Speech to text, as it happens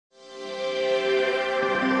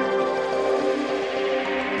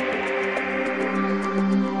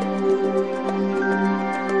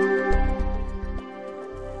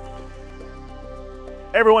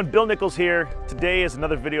Everyone, Bill Nichols here. Today is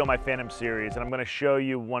another video in my Phantom series, and I'm going to show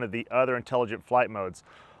you one of the other intelligent flight modes.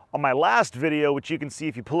 On my last video, which you can see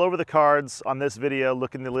if you pull over the cards on this video,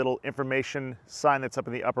 look in the little information sign that's up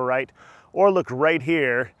in the upper right, or look right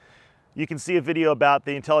here, you can see a video about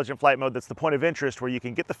the intelligent flight mode that's the point of interest, where you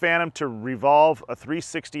can get the Phantom to revolve a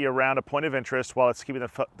 360 around a point of interest while it's keeping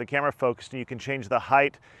the camera focused, and you can change the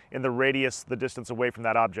height and the radius, the distance away from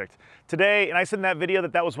that object. Today, and I said in that video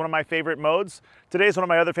that was one of my favorite modes. Today is one of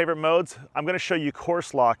my other favorite modes. I'm going to show you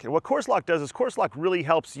course lock. And what course lock does is course lock really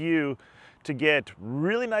helps you to get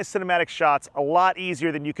really nice cinematic shots a lot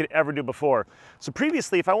easier than you could ever do before. So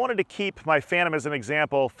previously, if I wanted to keep my Phantom, as an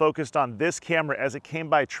example, focused on this camera as it came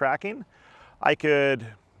by tracking, I could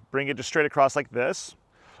bring it just straight across like this,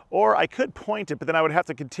 or I could point it, but then I would have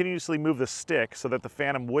to continuously move the stick so that the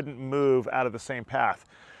Phantom wouldn't move out of the same path.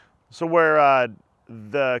 So where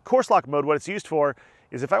the course lock mode, what it's used for,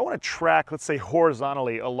 is if I want to track, let's say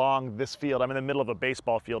horizontally along this field, I'm in the middle of a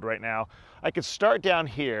baseball field right now, I could start down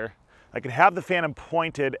here, I could have the Phantom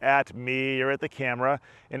pointed at me or at the camera,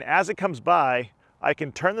 and as it comes by, I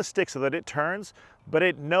can turn the stick so that it turns, but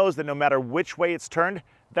it knows that no matter which way it's turned,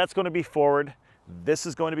 that's going to be forward, this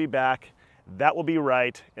is going to be back, that will be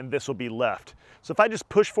right, and this will be left. So if I just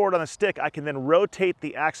push forward on the stick, I can then rotate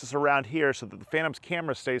the axis around here so that the Phantom's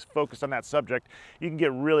camera stays focused on that subject. You can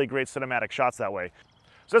get really great cinematic shots that way.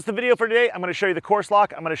 So that's the video for today. I'm going to show you the course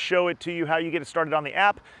lock. I'm going to show it to you how you get it started on the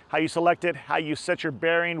app, how you select it, how you set your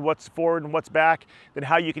bearing, what's forward and what's back, then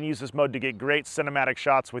how you can use this mode to get great cinematic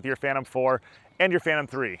shots with your Phantom 4 and your Phantom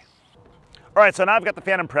 3. All right, so now I've got the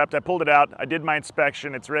Phantom prepped. I pulled it out. I did my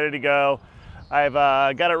inspection. It's ready to go. I've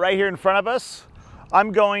got it right here in front of us.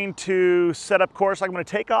 I'm going to set up course. I'm going to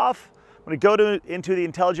take off. I'm going to go into the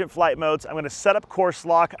intelligent flight modes. I'm going to set up course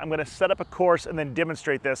lock. I'm going to set up a course and then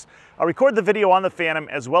demonstrate this. I'll record the video on the Phantom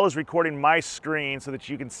as well as recording my screen so that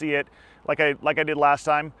you can see it like I did last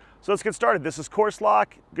time. So let's get started. This is course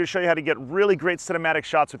lock. I'm going to show you how to get really great cinematic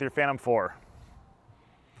shots with your Phantom 4.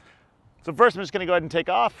 So first, I'm just going to go ahead and take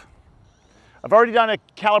off. I've already done a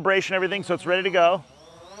calibration and everything, so it's ready to go.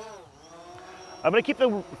 I'm going to keep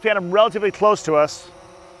the Phantom relatively close to us.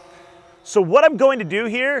 So what I'm going to do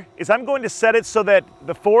here is I'm going to set it so that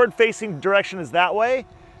the forward-facing direction is that way.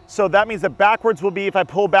 So that means that backwards will be if I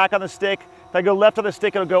pull back on the stick. If I go left on the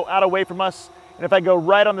stick, it'll go out away from us. And if I go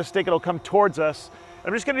right on the stick, it'll come towards us.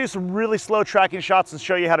 I'm just going to do some really slow tracking shots and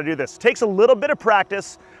show you how to do this. It takes a little bit of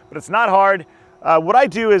practice, but it's not hard. What I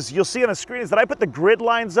do is, you'll see on the screen, is that I put the grid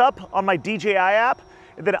lines up on my DJI app,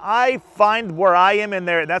 and then I find where I am in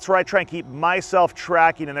there, and that's where I try and keep myself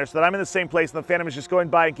tracking in there so that I'm in the same place and the Phantom is just going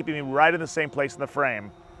by and keeping me right in the same place in the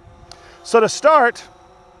frame. So to start,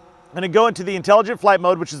 I'm going to go into the intelligent flight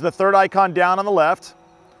mode, which is the third icon down on the left.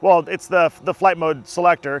 Well, it's the flight mode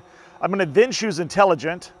selector. I'm going to then choose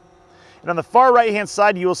intelligent. And on the far right-hand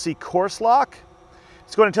side, you will see course lock.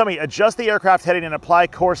 It's going to tell me adjust the aircraft heading and apply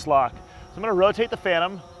course lock. So I'm going to rotate the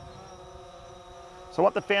Phantom. So I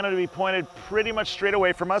want the Phantom to be pointed pretty much straight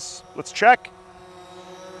away from us. Let's check.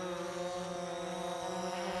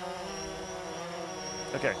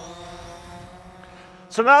 Okay.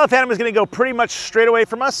 So now the Phantom is going to go pretty much straight away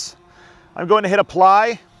from us. I'm going to hit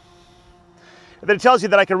apply. And then it tells you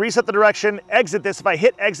that I can reset the direction, exit this. If I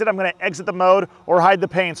hit exit, I'm going to exit the mode or hide the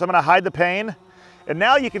pane. So I'm going to hide the pane. And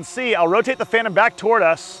now you can see I'll rotate the Phantom back toward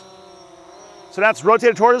us. So now it's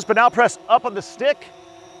rotated toward us, but now press up on the stick.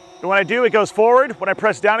 And when I do, it goes forward. When I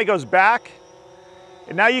press down, it goes back.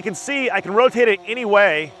 And now you can see I can rotate it any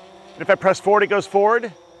way. And if I press forward, it goes forward.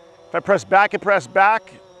 If I press back, it press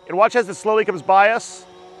back. And watch as it slowly comes by us.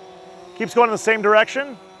 Keeps going in the same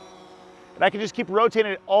direction. And I can just keep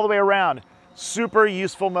rotating it all the way around. Super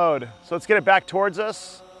useful mode. So let's get it back towards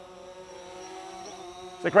us.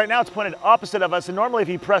 It's like right now it's pointed opposite of us. And normally if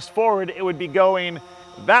you pressed forward, it would be going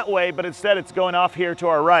that way, but instead it's going off here to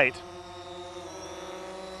our right.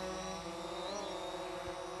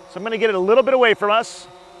 So I'm going to get it a little bit away from us.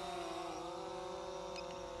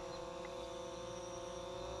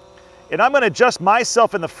 And I'm going to adjust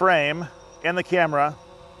myself in the frame and the camera.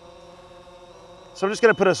 So I'm just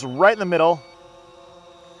going to put us right in the middle.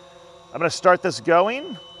 I'm going to start this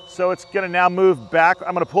going. So it's going to now move back.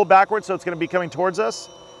 I'm going to pull backwards, so it's going to be coming towards us.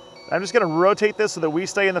 I'm just going to rotate this so that we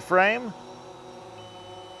stay in the frame.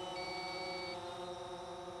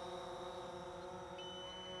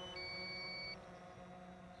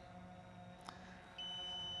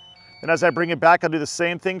 And as I bring it back, I'll do the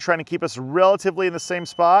same thing, trying to keep us relatively in the same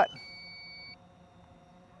spot.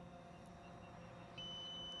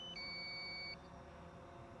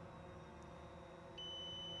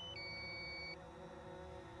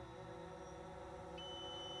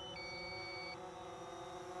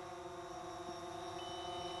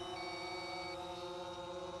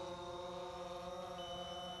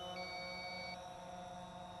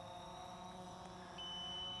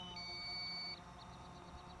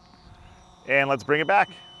 and let's bring it back.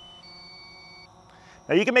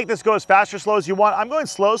 Now you can make this go as fast or slow as you want. I'm going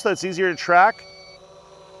slow so it's easier to track.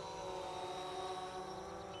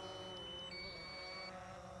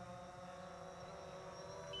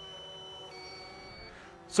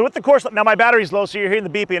 So with the course, now my battery's low, so you're hearing the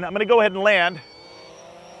beeping. I'm gonna go ahead and land.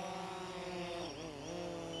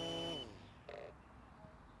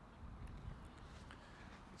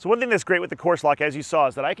 So one thing that's great with the course lock, as you saw,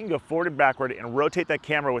 is that I can go forward and backward and rotate that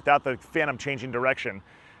camera without the Phantom changing direction.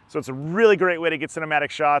 So it's a really great way to get cinematic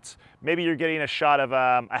shots. Maybe you're getting a shot of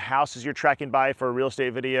a house as you're tracking by for a real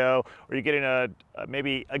estate video, or you're getting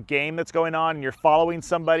maybe a game that's going on and you're following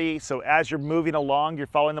somebody. So as you're moving along, you're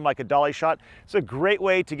following them like a dolly shot. It's a great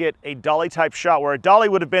way to get a dolly type shot, where a dolly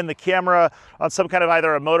would have been the camera on some kind of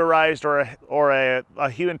either a motorized or a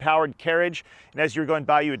human powered carriage. And as you're going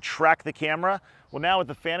by, you would track the camera. Well, now with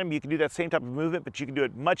the Phantom, you can do that same type of movement, but you can do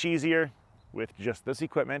it much easier with just this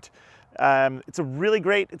equipment. It's a really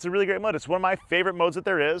great mode. It's one of my favorite modes that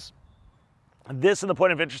there is. This and the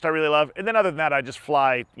point of interest I really love. And then other than that, I just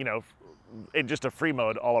fly, you know, in just a free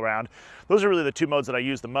mode all around. Those are really the two modes that I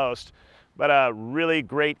use the most. But a really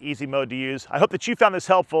great, easy mode to use. I hope that you found this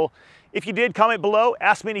helpful. If you did, comment below,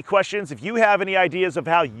 ask me any questions. If you have any ideas of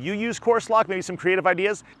how you use course lock, maybe some creative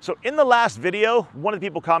ideas. So in the last video, one of the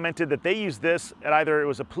people commented that they use this at either it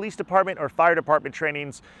was a police department or fire department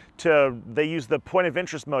trainings they use the point of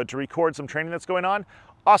interest mode to record some training that's going on.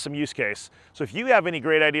 Awesome use case. So if you have any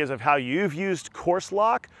great ideas of how you've used course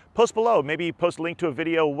lock, post below. Maybe post a link to a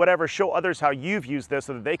video, whatever, show others how you've used this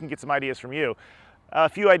so that they can get some ideas from you. A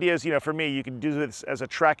few ideas, you know, for me, you can do this as a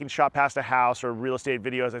tracking shot past a house or real estate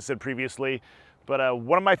video, as I said previously. But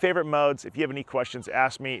one of my favorite modes. If you have any questions,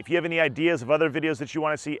 ask me. If you have any ideas of other videos that you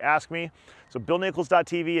want to see, ask me. So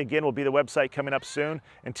BillNichols.tv, again, will be the website coming up soon.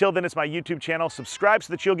 Until then, it's my YouTube channel. Subscribe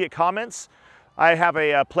so that you'll get comments. I have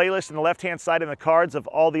a playlist in the left-hand side in the cards of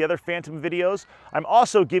all the other Phantom videos. I'm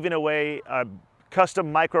also giving away a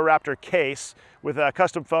custom Micro Raptor case with a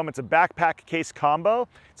custom foam. It's a backpack case combo.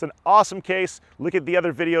 It's an awesome case. Look at the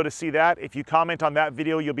other video to see that. If you comment on that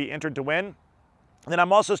video, you'll be entered to win. And then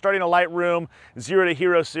I'm also starting a Lightroom Zero to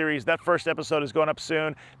Hero series. That first episode is going up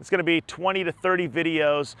soon. It's going to be 20 to 30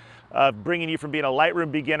 videos bringing you from being a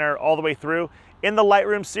Lightroom beginner all the way through. In the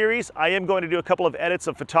Lightroom series, I am going to do a couple of edits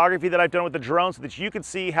of photography that I've done with the drone so that you can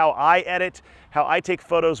see how I edit, how I take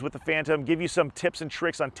photos with the Phantom, give you some tips and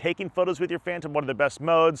tricks on taking photos with your Phantom, what are the best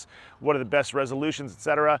modes, what are the best resolutions,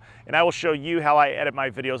 etc. And I will show you how I edit my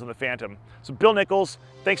videos on the Phantom. So Bill Nichols,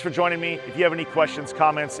 thanks for joining me. If you have any questions,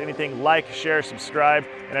 comments, anything, like, share, subscribe,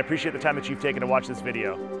 and I appreciate the time that you've taken to watch this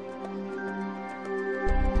video.